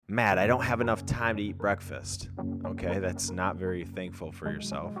Matt, I don't have enough time to eat breakfast. Okay, that's not very thankful for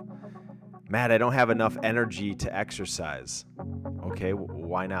yourself. Matt, I don't have enough energy to exercise. Okay,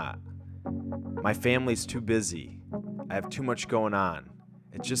 why not? My family's too busy. I have too much going on.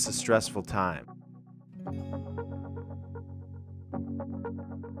 It's just a stressful time.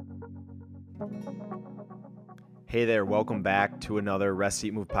 Hey there, welcome back to another Rest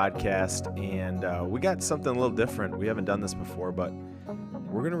Eat Move podcast. And we got something a little different. We haven't done this before, but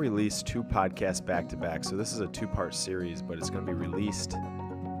we're going to release two podcasts back to back. So this is a two-part series, but it's going to be released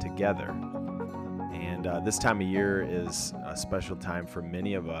together. And this time of year is a special time for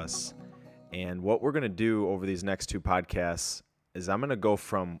many of us. And what we're going to do over these next two podcasts is I'm going to go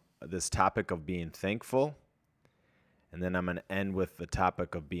from this topic of being thankful, and then I'm going to end with the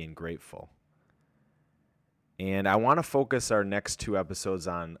topic of being grateful. And I want to focus our next two episodes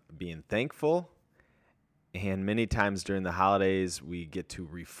on being thankful. And many times during the holidays, we get to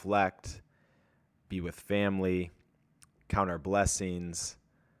reflect, be with family, count our blessings.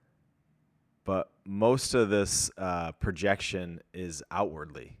 But most of this projection is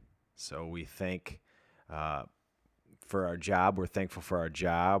outwardly. So we thank for our job. We're thankful for our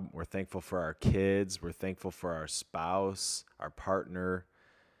job. We're thankful for our kids. We're thankful for our spouse, our partner.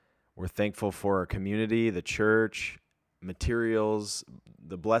 We're thankful for our community, the church, materials,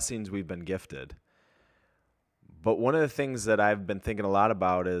 the blessings we've been gifted. But one of the things that I've been thinking a lot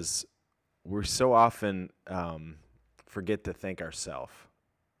about is we so often forget to thank ourselves.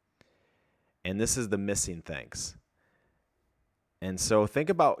 And this is the missing thanks. And so think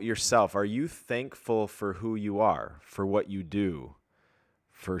about yourself. Are you thankful for who you are, for what you do,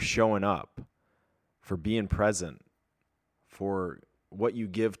 for showing up, for being present, for what you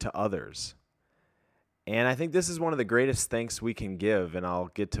give to others? And I think this is one of the greatest thanks we can give, and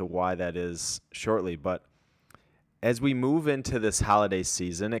I'll get to why that is shortly. But as we move into this holiday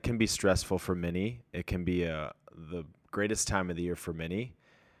season, it can be stressful for many. It can be the greatest time of the year for many.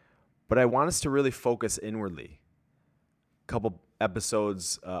 But I want us to really focus inwardly. A couple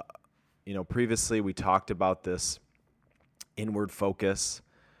episodes, previously we talked about this inward focus.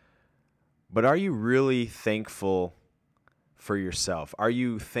 But are you really thankful for yourself? Are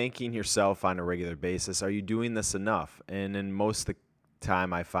you thanking yourself on a regular basis? Are you doing this enough? And in most of the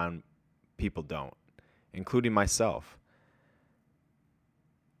time, I found people don't, including myself.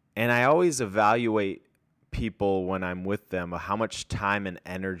 And I always evaluate people when I'm with them, how much time and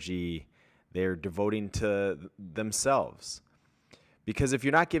energy they're devoting to themselves. Because if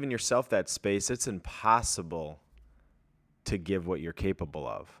you're not giving yourself that space, it's impossible to give what you're capable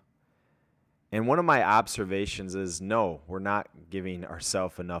of. And one of my observations is, no, we're not giving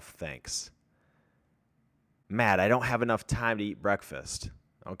ourselves enough thanks. Matt, I don't have enough time to eat breakfast.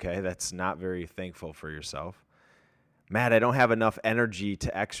 Okay, that's not very thankful for yourself. Matt, I don't have enough energy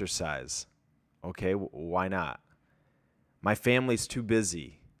to exercise. Okay, why not? My family's too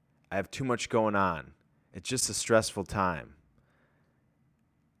busy. I have too much going on. It's just a stressful time.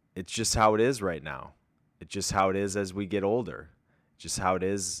 It's just how it is right now. It's just how it is as we get older. Just how it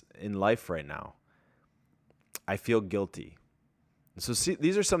is in life right now. I feel guilty. So see,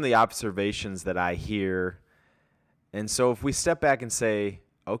 these are some of the observations that I hear. And so if we step back and say,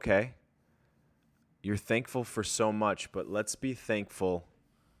 okay, you're thankful for so much, but let's be thankful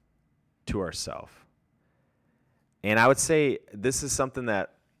to ourselves. And I would say this is something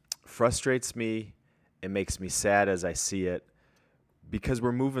that frustrates me. It makes me sad as I see it because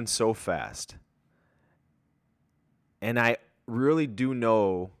we're moving so fast. And I really do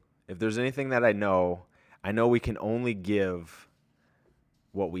know, if there's anything that I know we can only give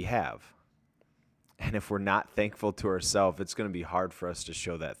what we have. And if we're not thankful to ourselves, it's going to be hard for us to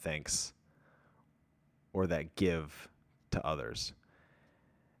show that thanks or that give to others.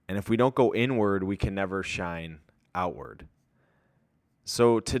 And if we don't go inward, we can never shine outward.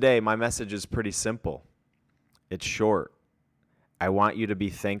 So today, my message is pretty simple. It's short. I want you to be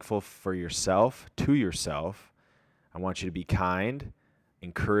thankful for yourself, to yourself. I want you to be kind,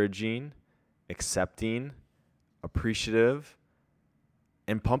 encouraging, accepting, appreciative,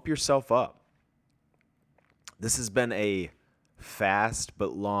 and pump yourself up. This has been a fast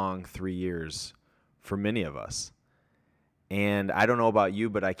but long 3 years for many of us. And I don't know about you,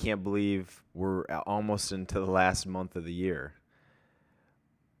 but I can't believe we're almost into the last month of the year.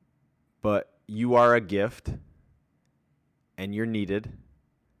 But you are a gift, and you're needed.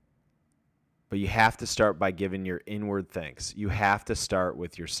 But you have to start by giving your inward thanks. You have to start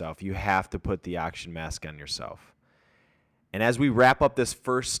with yourself. You have to put the oxygen mask on yourself. And as we wrap up this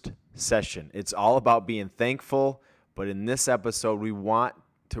first session, it's all about being thankful. But in this episode, we want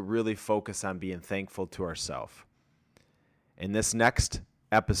to really focus on being thankful to ourselves. In this next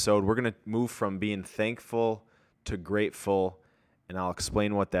episode, we're going to move from being thankful to grateful, and I'll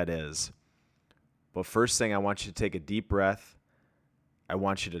explain what that is. But first thing, I want you to take a deep breath. I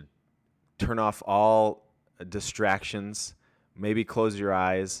want you to turn off all distractions, maybe close your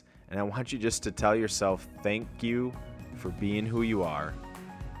eyes, and I want you just to tell yourself, thank you for being who you are,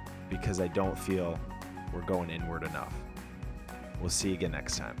 because I don't feel we're going inward enough. We'll see you again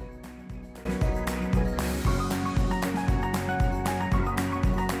next time.